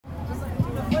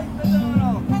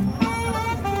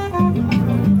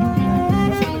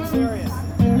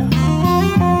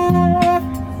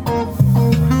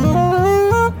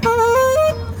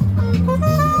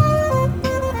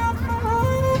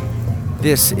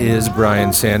This is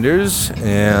Brian Sanders,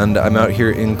 and I'm out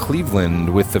here in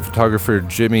Cleveland with the photographer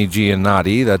Jimmy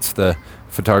Giannotti. That's the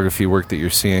photography work that you're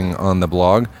seeing on the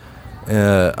blog.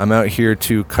 I'm out here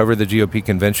to cover the GOP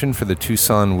convention for the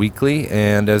Tucson Weekly,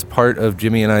 and as part of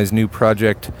Jimmy and I's new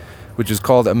project, which is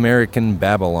called American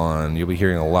Babylon. You'll be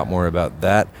hearing a lot more about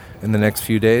that in the next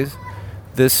few days.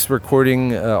 This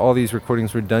recording, all these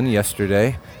recordings were done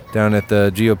yesterday down at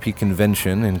the GOP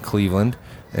convention in Cleveland.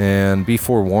 And be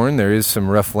forewarned, there is some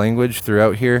rough language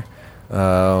throughout here.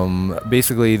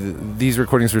 Basically, these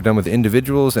recordings were done with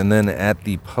individuals and then at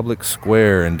the public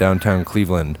square in downtown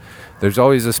Cleveland. There's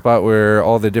always a spot where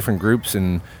all the different groups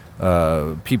and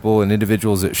people and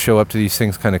individuals that show up to these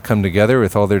things kind of come together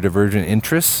with all their divergent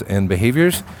interests and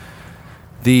behaviors.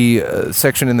 The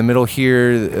section in the middle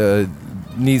here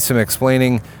needs some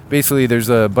explaining. Basically, there's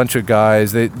a bunch of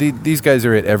guys. These guys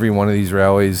are at every one of these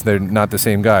rallies. They're not the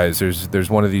same guys. There's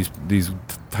one of these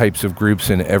types of groups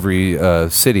in every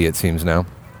city, it seems now.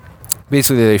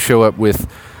 Basically, they show up with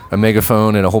a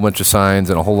megaphone and a whole bunch of signs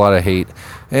and a whole lot of hate,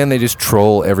 and they just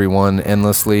troll everyone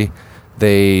endlessly.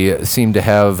 They seem to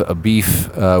have a beef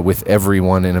with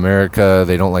everyone in America.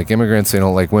 They don't like immigrants. They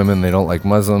don't like women. They don't like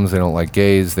Muslims. They don't like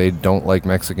gays. They don't like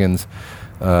Mexicans.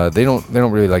 They don't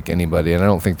really like anybody, and I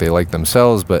don't think they like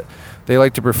themselves, but they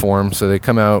like to perform, so they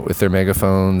come out with their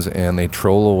megaphones and they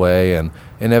troll away, and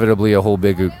inevitably a whole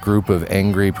big group of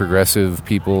angry progressive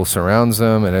people surrounds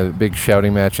them, and a big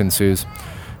shouting match ensues,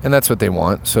 and that's what they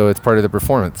want, so it's part of the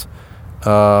performance.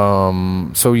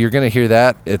 So you're going to hear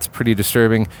that. It's pretty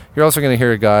disturbing. You're also going to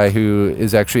hear a guy who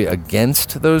is actually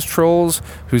against those trolls,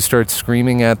 who starts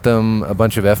screaming at them a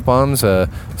bunch of F-bombs, a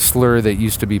slur that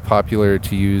used to be popular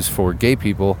to use for gay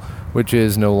people, which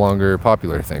is no longer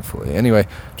popular, thankfully. Anyway,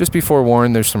 just be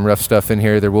forewarned, there's some rough stuff in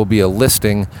here. There will be a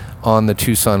listing on the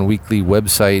Tucson Weekly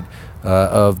website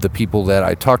of the people that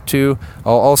I talked to.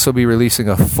 I'll also be releasing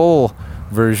a full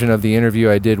version of the interview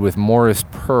I did with Morris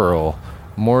Pearl.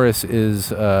 Morris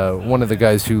is one of the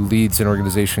guys who leads an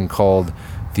organization called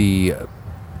the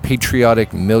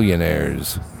Patriotic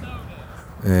Millionaires.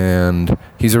 And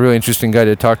he's a really interesting guy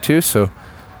to talk to, so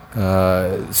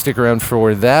stick around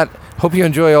for that. Hope you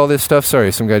enjoy all this stuff.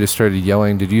 Sorry, some guy just started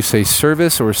yelling, "Did you say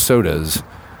service or sodas?"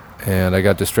 And I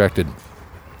got distracted.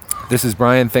 This is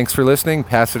Brian. Thanks for listening.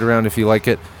 Pass it around if you like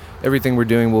it. Everything we're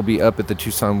doing will be up at the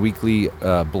Tucson Weekly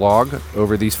blog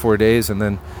over these 4 days, and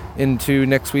then into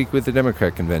next week with the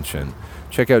Democrat Convention.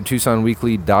 Check out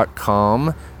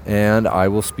TucsonWeekly.com, and I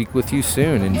will speak with you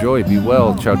soon. Enjoy. Be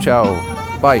well. Ciao, ciao.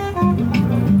 Bye.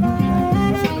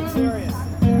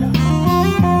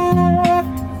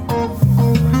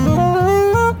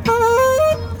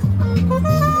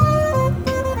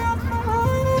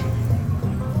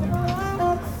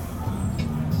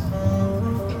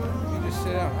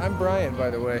 I'm Brian, by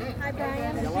the way. Hi,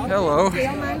 Brian. Hello.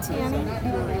 Gail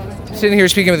Montani. Sitting here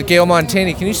speaking with Gail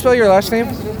Montani. Can you spell your last name?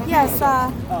 Yes,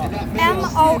 Montani.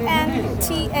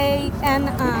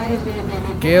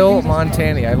 Gail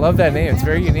Montani. I love that name. It's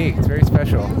very unique. It's very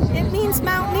special. It means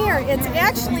mountaineer. It's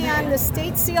actually on the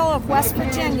state seal of West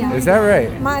Virginia. Is that right?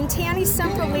 Montani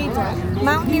Semper Libra.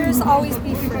 Mountaineers always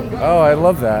be free. Oh, I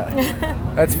love that.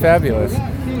 That's fabulous.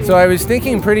 So I was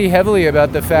thinking pretty heavily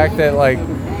about the fact that, like,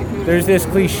 there's this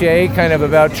cliche kind of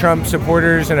about Trump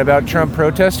supporters and about Trump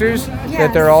protesters,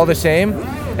 that they're all the same,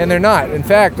 and they're not. In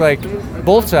fact, like,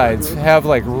 both sides have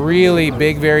like really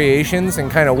big variations in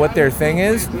kind of what their thing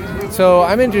is. So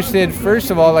I'm interested,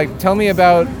 first of all, like, tell me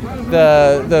about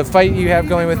the fight you have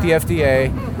going with the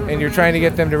FDA, and you're trying to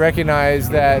get them to recognize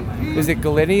that, is it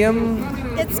gadolinium?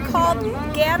 It's called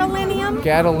gadolinium.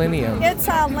 Gadolinium. It's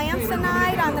a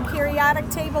lanthanide on the periodic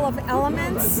table of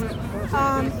elements.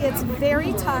 It's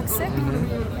very toxic.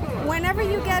 Whenever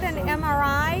you get an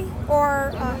MRI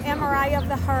or MRI of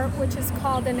the heart, which is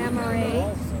called an MRA,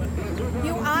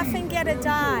 you often get a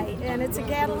dye, and it's a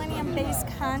gadolinium-based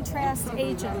contrast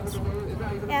agent.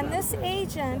 And this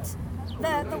agent,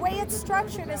 the way it's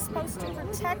structured is supposed to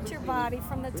protect your body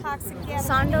from the toxic gadolinium.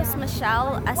 Sandos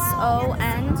Michelle,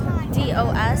 Sondos.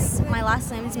 My last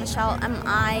name is Michelle,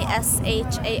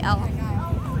 Mishal.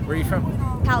 Where are you from?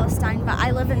 Palestine, but I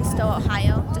live in Stowe,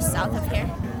 Ohio, just south of here.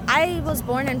 I was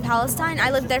born in Palestine. I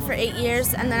lived there for 8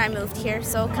 years, and then I moved here,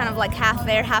 so kind of like half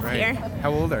there, half here.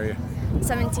 How old are you?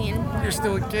 17. You're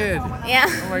still a kid. Yeah.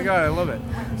 Oh my God, I love it.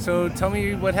 So tell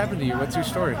me what happened to you. What's your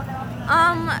story?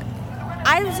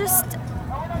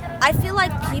 I feel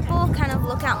like people kind of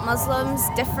look at Muslims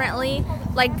differently.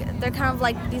 Like, they're kind of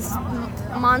like these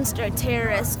monster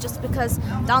terrorists just because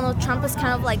Donald Trump is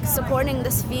kind of like supporting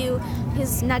this view.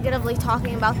 He's negatively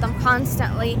talking about them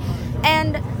constantly.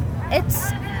 And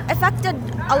it's affected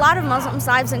a lot of Muslims'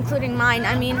 lives, including mine.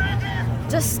 I mean,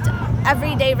 just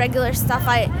everyday regular stuff.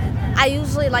 I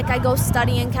usually, I go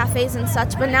study in cafes and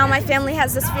such, but now my family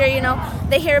has this fear,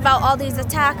 they hear about all these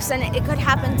attacks and it could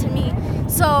happen to me.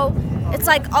 So it's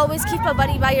like, always keep a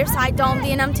buddy by your side, don't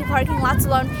be in empty parking lots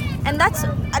alone. And that's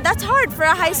hard for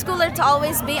a high schooler to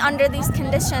always be under these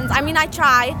conditions. I mean, I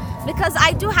try, because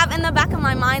I do have in the back of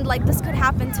my mind, this could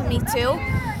happen to me too.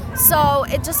 So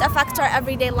it just affects our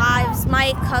everyday lives.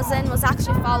 My cousin was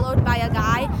actually followed by a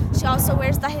guy. She also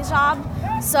wears the hijab.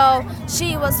 So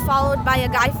she was followed by a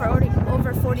guy for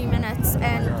over 40 minutes,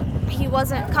 and he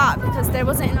wasn't caught because there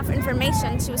wasn't enough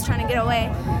information. She was trying to get away.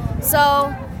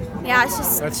 So, yeah, it's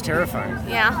just... That's terrifying.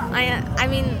 Yeah, I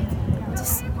mean,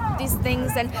 just these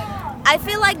things. And I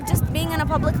feel like just being in a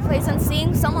public place and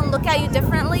seeing someone look at you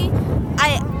differently,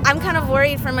 I'm kind of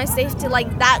worried for my safety.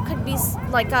 That could be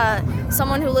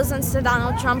someone who listens to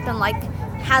Donald Trump and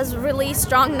has really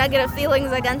strong negative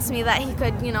feelings against me, that he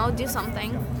could, do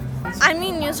something. I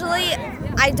mean, usually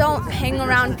I don't hang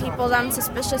around people that I'm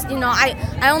suspicious. I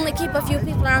only keep a few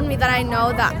people around me that I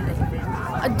know that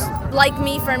like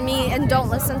me for me and don't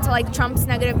listen to Trump's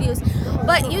negative views.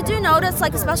 But you do notice,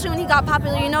 especially when he got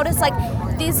popular, you notice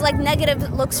these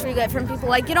negative looks you get from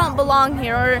people, you don't belong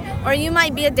here, or you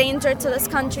might be a danger to this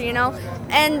country,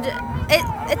 and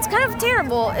it's kind of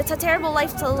terrible. It's a terrible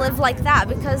life to live like that,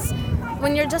 because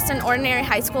when you're just an ordinary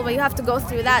high school, but you have to go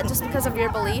through that just because of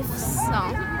your beliefs. So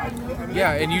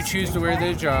yeah, and you choose to wear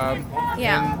the hijab.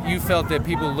 Yeah. And you felt that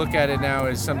people look at it now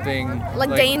as something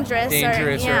dangerous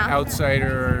or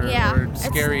outsider or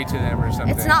scary to them or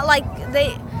something. It's not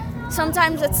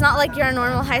sometimes it's not like you're a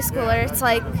normal high schooler. It's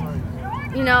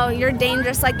you're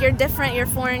dangerous, you're different, you're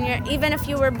foreign, even if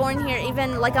you were born here,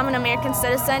 even I'm an American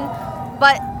citizen,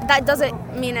 but that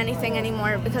doesn't mean anything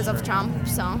anymore because of Trump,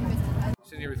 so.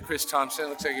 Sitting here with Chris Thompson.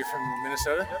 Looks like you're from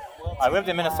Minnesota. I lived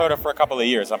in Minnesota for a couple of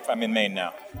years. I'm in Maine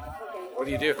now. What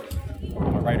do you do?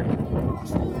 I'm a writer.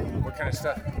 What kind of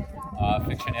stuff?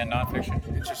 Fiction and nonfiction.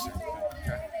 Interesting.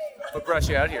 Okay. What brought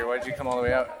you out here? Why did you come all the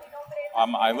way out?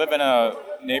 I live in a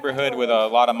neighborhood with a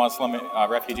lot of Muslim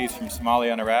refugees from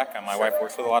Somalia and Iraq, and my wife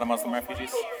works with a lot of Muslim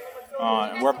refugees.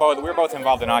 We're both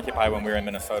involved in Occupy when we were in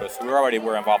Minnesota, so we already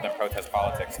were involved in protest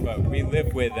politics. But we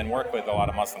live with and work with a lot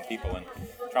of Muslim people, and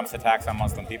Trump's attacks on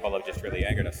Muslim people have just really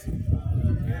angered us.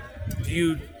 Do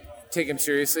you take him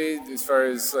seriously as far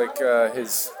as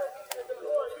his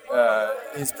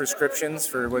prescriptions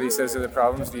for what he says are the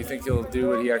problems? Do you think he'll do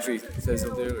what he actually says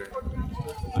he'll do?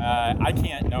 I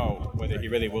can't know whether he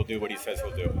really will do what he says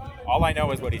he'll do. All I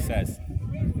know is what he says.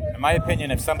 In my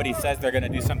opinion, if somebody says they're going to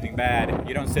do something bad,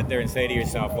 you don't sit there and say to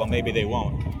yourself, well, maybe they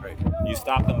won't. Right. You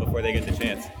stop them before they get the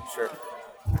chance. Sure.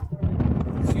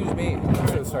 Excuse me. I'm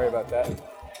so sorry about that.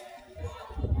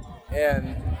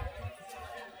 And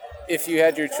if you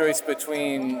had your choice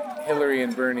between Hillary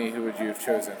and Bernie, who would you have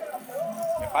chosen?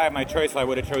 If I had my choice, I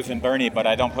would have chosen Bernie, but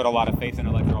I don't put a lot of faith in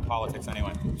electoral politics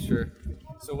anyway. Sure.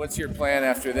 So what's your plan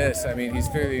after this? I mean, he's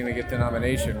clearly going to get the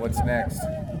nomination. What's next?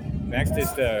 Next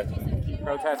is to keep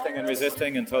protesting and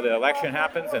resisting until the election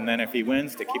happens, and then if he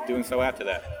wins, to keep doing so after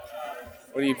that.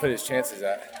 What do you put his chances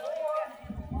at?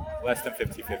 Less than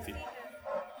 50-50.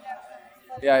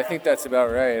 Yeah, I think that's about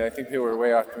right. I think people are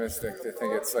way optimistic. I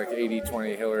think it's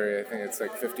 80-20 Hillary. I think it's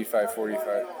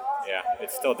 55-45. Yeah,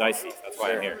 it's still dicey. That's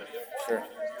why I'm here. Sure.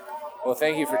 Well,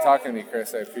 thank you for talking to me,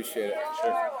 Chris. I appreciate it.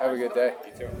 Sure. Have a good day.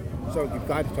 You too. So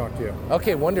glad to talk to you.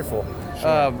 Okay, wonderful.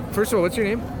 First of all, what's your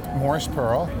name? Morris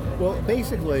Pearl. Well,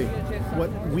 basically,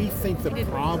 what we think the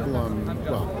problem,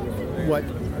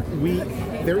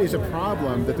 there is a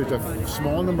problem that there's a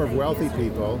small number of wealthy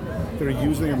people that are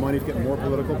using their money to get more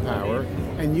political power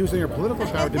and using their political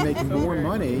power to make more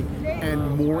money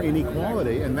and more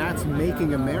inequality, and that's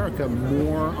making America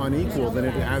more unequal than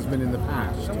it has been in the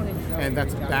past. And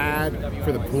that's bad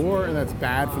for the poor, and that's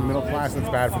bad for the middle class, and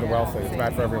it's bad for the wealthy. It's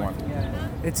bad for everyone.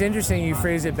 It's interesting you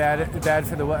phrase it bad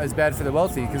for the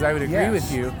wealthy, because I would agree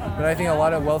with you, but I think a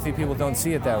lot of wealthy people don't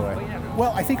see it that way.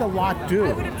 Well, I think a lot do.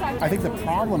 I think the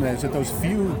problem is that those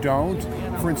few don't.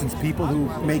 For instance, people who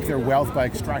make their wealth by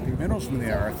extracting minerals from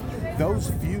the earth, those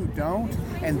few don't,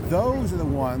 and those are the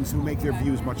ones who make their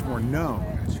views much more known.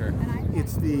 Sure.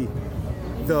 It's the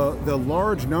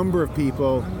large number of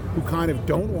people who kind of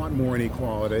don't want more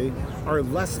inequality are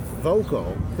less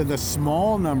vocal than the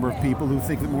small number of people who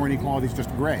think that more inequality is just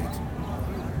great.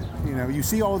 You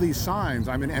see all these signs.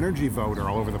 I'm an energy voter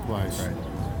all over the place.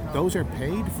 Right. those are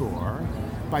paid for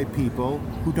by people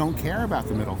who don't care about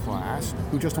the middle class,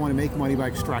 who just want to make money by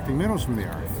extracting minerals from the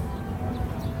earth.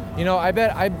 You know, I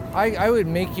bet I would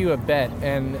make you a bet,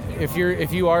 and if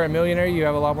you are a millionaire, you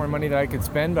have a lot more money that I could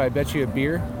spend, but I bet you a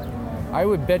beer. I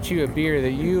would bet you a beer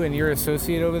that you and your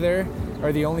associate over there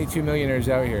are the only 2 millionaires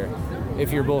out here,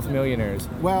 if you're both millionaires.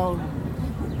 Well,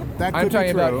 that could I'm talking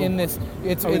be true. about in this.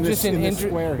 It's in just this, an in this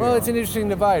square well, here. it's an interesting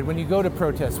divide when you go to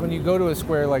protests, when you go to a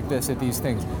square like this at these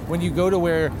things, when you go to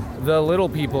where the little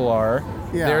people are.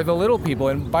 Yeah. They're the little people,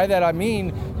 and by that I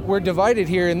mean we're divided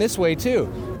here in this way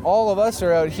too. All of us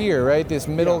are out here, right? This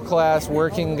middle class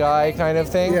working guy kind of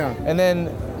thing. Yeah. And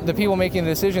then the people making the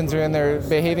decisions are in there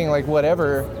behaving like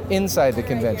whatever inside the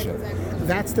convention.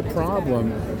 That's the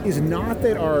problem, is not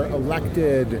that our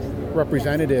elected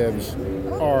representatives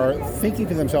are thinking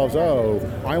to themselves, oh,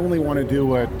 I only want to do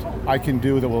what I can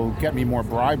do that will get me more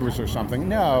bribers or something.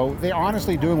 No, they're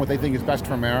honestly doing what they think is best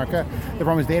for America. The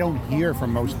problem is they don't hear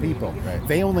from most people. Right.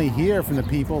 They only hear from the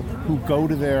people who go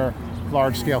to their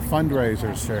large-scale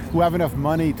fundraisers, Sure. who have enough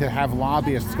money to have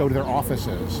lobbyists go to their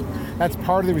offices. That's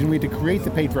part of the reason we had to create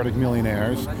the Patriotic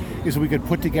Millionaires, is we could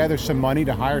put together some money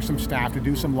to hire some staff to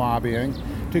do some lobbying,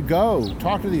 to go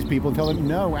talk to these people and tell them,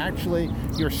 no, actually,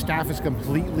 your staff is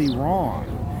completely wrong.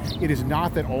 It is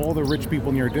not that all the rich people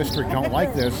in your district don't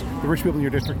like this. The rich people in your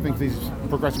district think these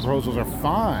progressive proposals are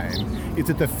fine. It's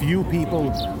that the few people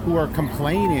who are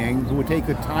complaining, who would take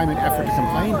the time and effort to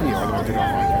complain to you, are the ones who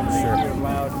don't like it.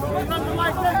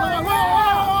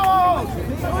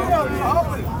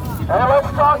 Hey, let's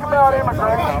talk about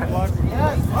immigration.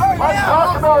 Let's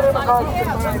talk about immigration.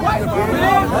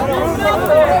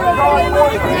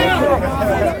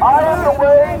 I am the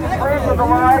way, the truth, and the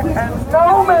life, and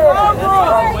no man comes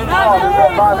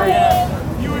except by me.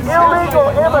 Illegal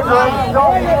immigrants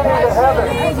don't get into heaven.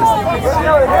 If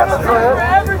you're an immigrant,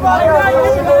 you're an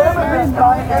illegal immigrant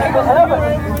trying to get into heaven.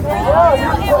 Yeah,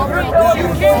 you're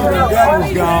telling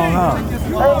me going on.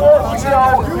 And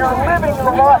yet, you're living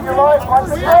your life like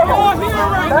the devil.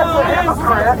 That's an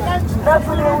immigrant. That's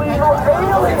an illegal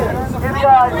alien in the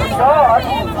eyes of God.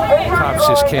 Cops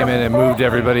just came in and moved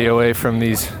everybody away from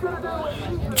these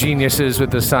geniuses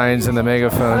with the signs and the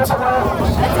megaphones.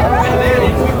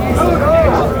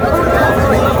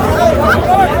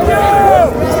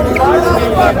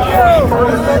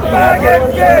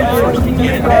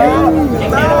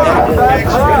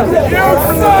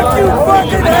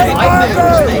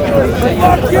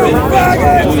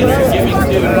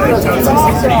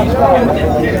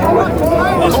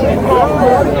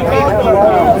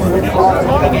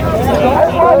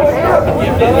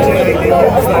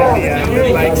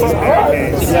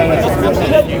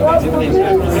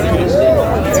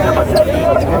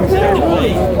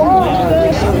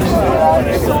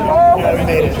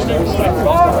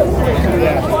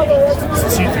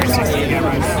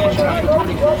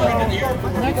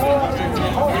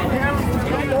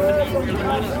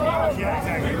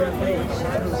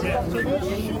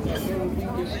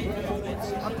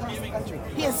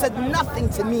 He has said nothing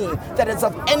to me that is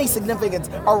of any significance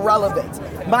or relevance.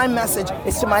 My message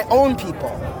is to my own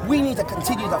people. We need to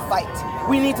continue to fight.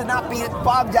 We need to not be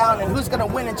bogged down in who's going to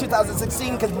win in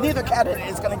 2016, because neither candidate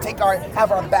is going to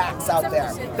have our backs out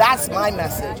there. That's my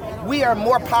message. We are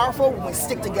more powerful when we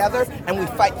stick together and we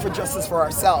fight for justice for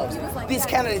ourselves. These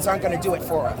candidates aren't going to do it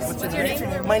for us. What's your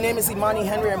name? My name is Imani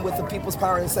Henry. I'm with the People's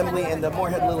Power Assembly and the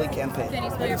Morehead Lilly campaign.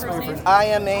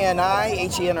 IMANI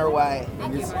HENRY.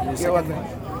 You're welcome.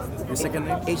 Your second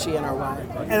name?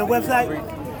 HENRY. And a website?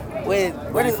 Wait,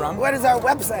 what is our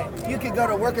website? You can go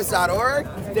to workers.org.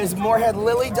 There's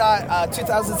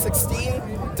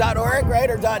moreheadlilly.2016.org,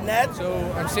 right, or .net. So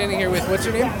I'm standing here with, what's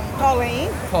your name?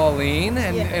 Pauline. Pauline,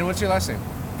 and what's your last name?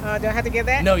 Do I have to give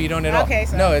that? No, you don't at all. Okay,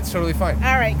 so. No, it's totally fine.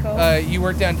 All right, cool. You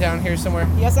work downtown here somewhere?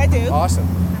 Yes, I do. Awesome.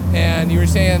 And you were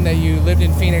saying that you lived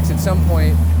in Phoenix at some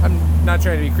point. I'm not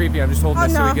trying to be creepy. I'm just holding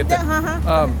this so we get there.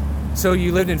 So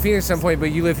you lived in Phoenix at some point,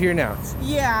 but you live here now?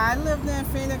 Yeah, I lived in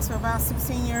Phoenix for about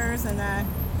 16 years, and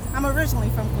I'm originally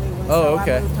from Cleveland. Oh, so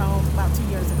okay. I moved home about 2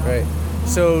 years ago. Right.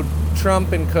 So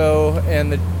Trump and co.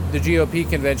 and the GOP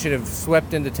convention have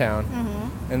swept into town,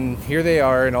 and here they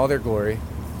are in all their glory.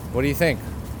 What do you think?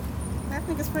 I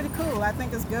think it's pretty cool. I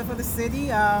think it's good for the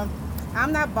city.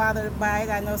 I'm not bothered by it.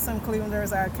 I know some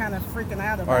Clevelanders are kind of freaking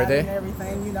out about it and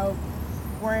everything,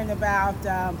 worrying about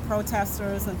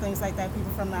protesters and things like that,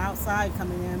 people from the outside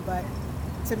coming in. But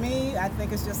to me, I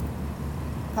think it's just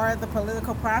part of the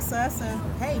political process, and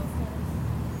hey,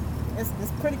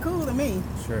 it's pretty cool to me.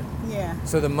 Sure. Yeah.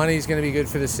 So the money's going to be good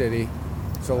for the city.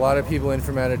 So a lot of people in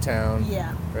from out of town.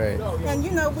 Yeah. Right. And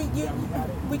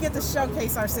we get to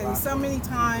showcase our city. So many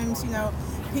times,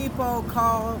 people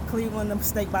call Cleveland the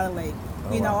state by the lake.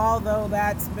 Although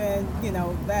that's been,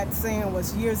 that saying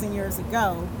was years and years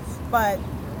ago. But,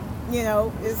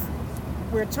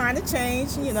 we're trying to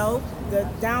change, the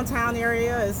downtown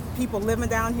area is people living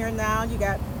down here now. You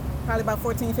got probably about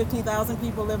 15,000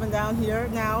 people living down here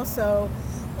now. So,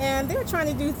 and they're trying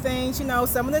to do things,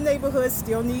 some of the neighborhoods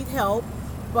still need help,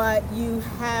 but you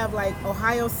have like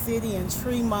Ohio City and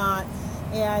Tremont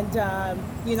and,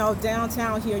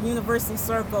 downtown here, University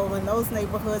Circle, and those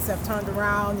neighborhoods have turned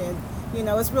around, and,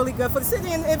 it's really good for the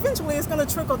city, and eventually it's going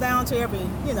to trickle down to every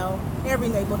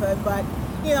neighborhood, but,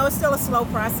 it's still a slow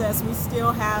process. We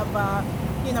still have,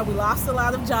 we lost a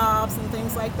lot of jobs and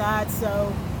things like that,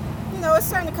 so, it's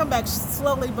starting to come back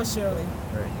slowly but surely.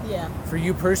 Right. Yeah. For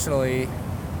you personally,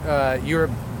 you're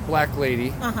a black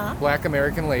lady, black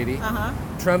American lady.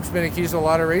 Trump's been accused of a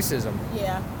lot of racism.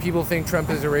 Yeah. People think Trump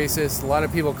is a racist. A lot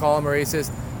of people call him a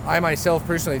racist. I myself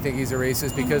personally think he's a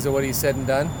racist because of what he's said and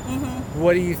done.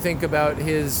 What do you think about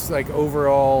his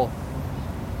overall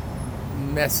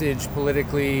message,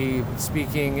 politically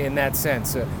speaking, in that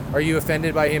sense? Are you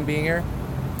offended by him being here?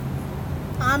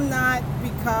 I'm not,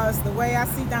 because the way I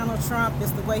see Donald Trump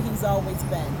is the way he's always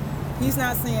been. He's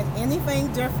not saying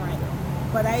anything different,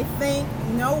 but I think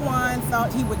no one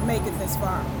thought he would make it this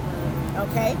far.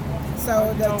 Okay?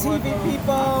 So the TV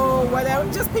people, whatever,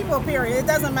 just people, period. It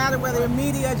doesn't matter whether they're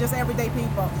media, just everyday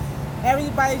people.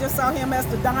 Everybody just saw him as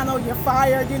the Donald, you're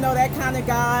fired, that kind of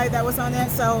guy that was on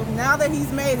that. So now that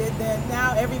he's made it, then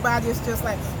now everybody is just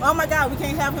like, oh my God, we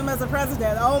can't have him as a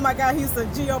president. Oh my God, he's the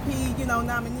GOP,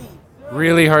 nominee.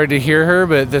 Really hard to hear her,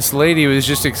 but this lady was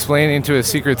just explaining to a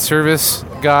Secret Service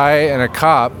guy and a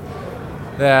cop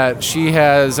that she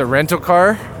has a rental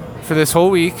car for this whole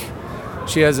week.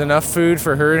 She has enough food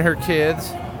for her and her kids.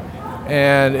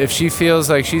 And if she feels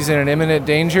like she's in an imminent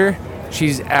danger,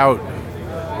 she's out.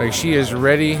 Like, she is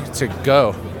ready to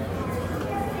go.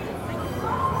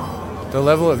 The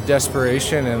level of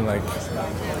desperation and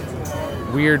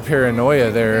weird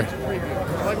paranoia there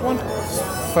is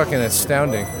fucking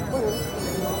astounding.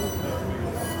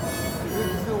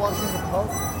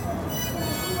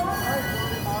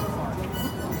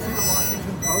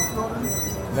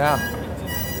 Yeah.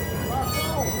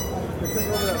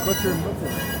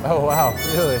 Oh wow,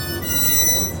 really?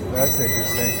 That's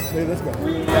interesting. Hey, let's go.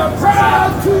 We are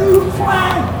proud to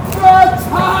claim the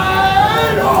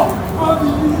title of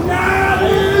the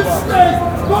United States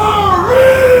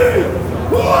Marine.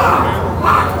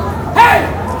 Hey,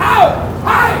 out,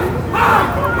 hey, hey,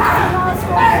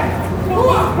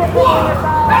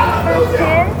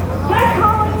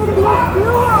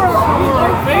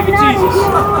 Baby Jesus.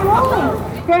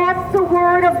 That's the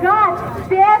word of God.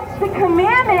 That's the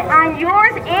commandment on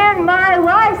yours and my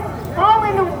life. All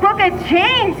in the book of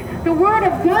James, the word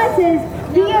of God says,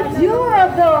 be a doer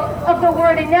of the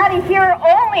word and not a hearer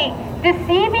only,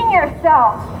 deceiving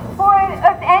yourself. For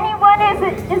if anyone is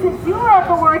a doer of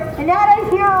the word and not a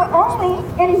hearer only,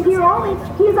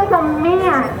 he's like a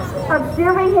man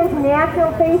observing his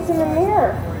natural face in the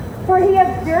mirror. For he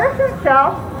observes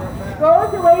himself,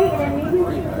 goes away, and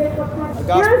immediately takes a punch.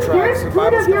 Here's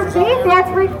fruit of your faith that's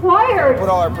required. Put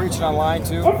all our preaching online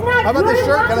too. It's not. How about this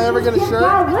shirt? Can I ever get a shirt?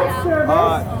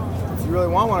 If you really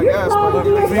want one, I guess. But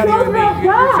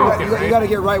you got to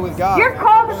get right with God. You're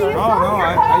called to be a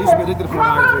I used to be addicted to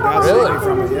pornography. God's saved me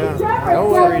from it. Yeah. No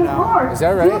worry now. Is that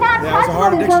right? Yeah, it was a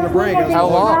hard addiction to break. How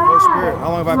long? How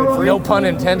long have I been free? No pun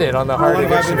intended on the hard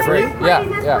addiction to break.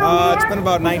 Yeah. It's been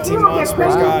about 19 months.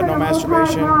 Praise God. No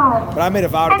masturbation. But I made a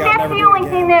vow to God never to do it again. That's the only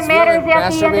thing that matters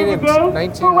at the end of the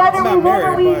day. For whether I'm not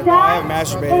married, but I haven't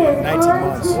masturbated in 19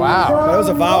 months. Wow. But it was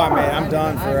a vow I made. I'm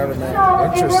done forever,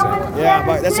 man. Interesting. Yeah,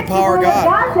 but that's the power of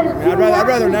God. I mean, I'd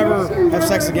rather never have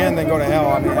sex again than go to hell.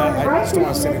 I mean, I just don't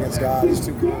want to sin against God. It's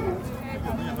too cool.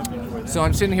 So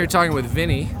I'm sitting here talking with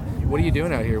Vinny. What are you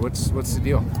doing out here? What's the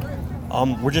deal?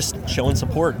 We're just showing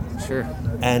support. Sure.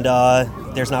 And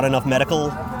there's not enough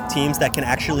medical teams that can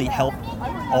actually help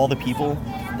all the people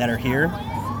that are here.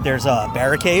 There's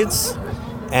barricades,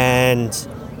 and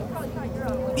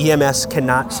EMS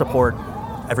cannot support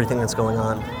everything that's going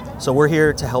on. So we're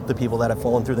here to help the people that have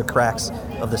fallen through the cracks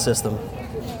of the system.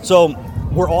 So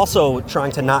we're also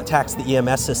trying to not tax the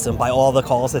EMS system by all the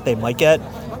calls that they might get.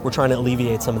 We're trying to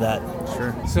alleviate some of that.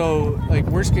 Sure. So,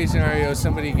 worst case scenario,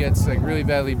 somebody gets really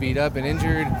badly beat up and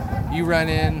injured. You run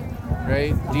in,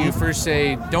 right? Do you first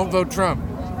say, "Don't vote Trump"?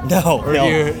 No.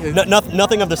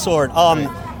 Nothing of the sort.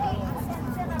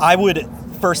 I would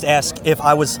first ask if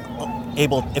I was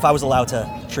allowed to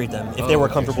treat them, if they were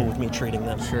comfortable with me treating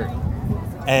them. Sure.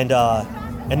 And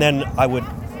then I would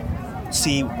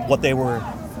see what they were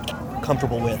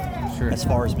comfortable with as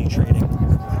far as me training.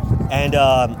 And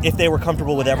if they were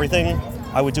comfortable with everything,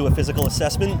 I would do a physical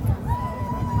assessment,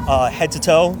 head to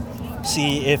toe,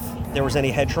 see if there was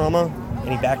any head trauma,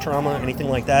 any back trauma, anything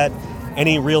like that,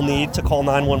 any real need to call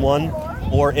 911,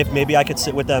 or if maybe I could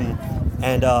sit with them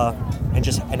and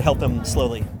help them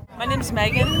slowly. My name's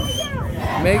Megan.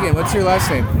 Megan, what's your last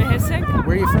name? Mahisic.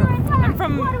 Where are you from? I'm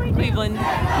from Cleveland.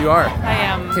 You are? I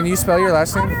am. Can you spell your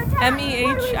last name?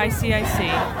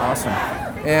 Mehicic. Awesome.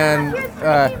 And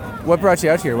what brought you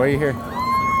out here? Why are you here?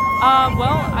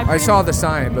 I saw the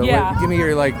sign, but yeah. give me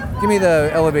the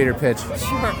elevator pitch.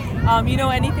 Sure.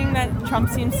 Anything that Trump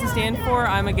seems to stand for,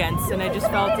 I'm against, and I just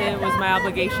felt it was my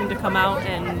obligation to come out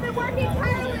and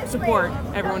support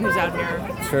everyone who's out here.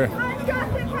 Sure.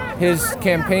 His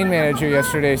campaign manager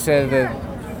yesterday said that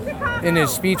in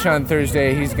his speech on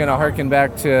Thursday, he's going to harken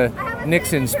back to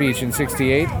Nixon's speech in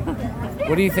 '68.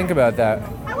 What do you think about that?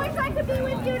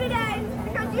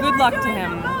 Good luck to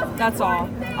him. That's all.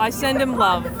 I send him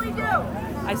love.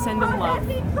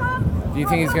 Do you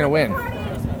think he's going to win?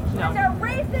 No.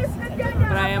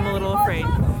 But I am a little afraid.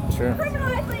 Sure.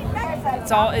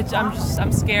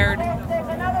 I'm scared.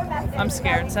 I'm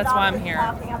scared, so that's why I'm here.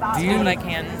 Do what I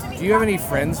can. Do you have any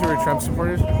friends who are Trump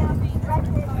supporters?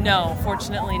 No,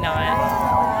 fortunately not.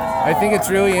 I think it's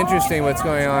really interesting what's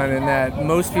going on in that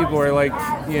most people are like,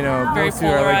 very most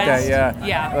people are like that, polarized.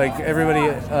 yeah. Like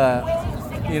everybody,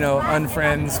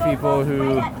 unfriends people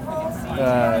who,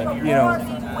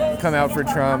 come out for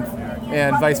Trump,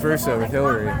 and vice versa with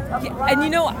Hillary. Yeah,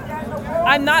 and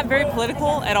I'm not very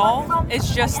political at all.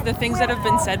 It's just the things that have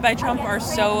been said by Trump are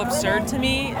so absurd to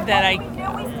me that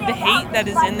the hate that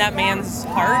is in that man's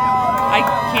heart, I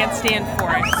can't stand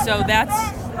for it. So that's,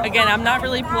 again, I'm not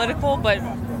really political, but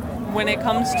when it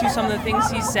comes to some of the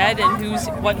things he said and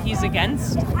what he's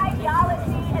against,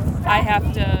 I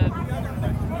have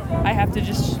to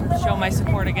just show my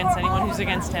support against anyone who's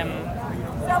against him.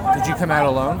 Did you come out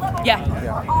alone? Yeah.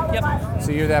 Yep.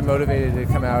 So you're that motivated to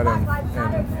come out and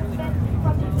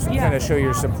kind of show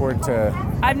your support to...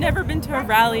 I've never been to a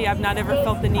rally. I've not ever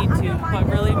felt the need to, but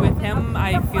really with him,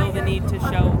 I feel the need to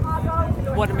show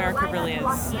what America really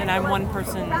is. And I'm one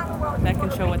person that can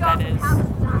show what that is.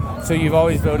 So you've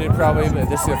always voted probably, but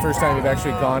this is the first time you've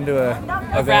actually gone to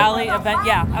a rally event?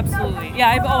 Yeah, absolutely.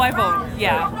 Yeah, I vote.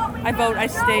 Yeah, I vote. I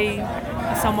stay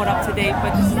somewhat up to date,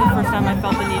 but this is the first time I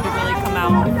felt the need to really come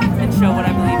out and show what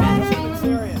I believe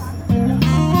in.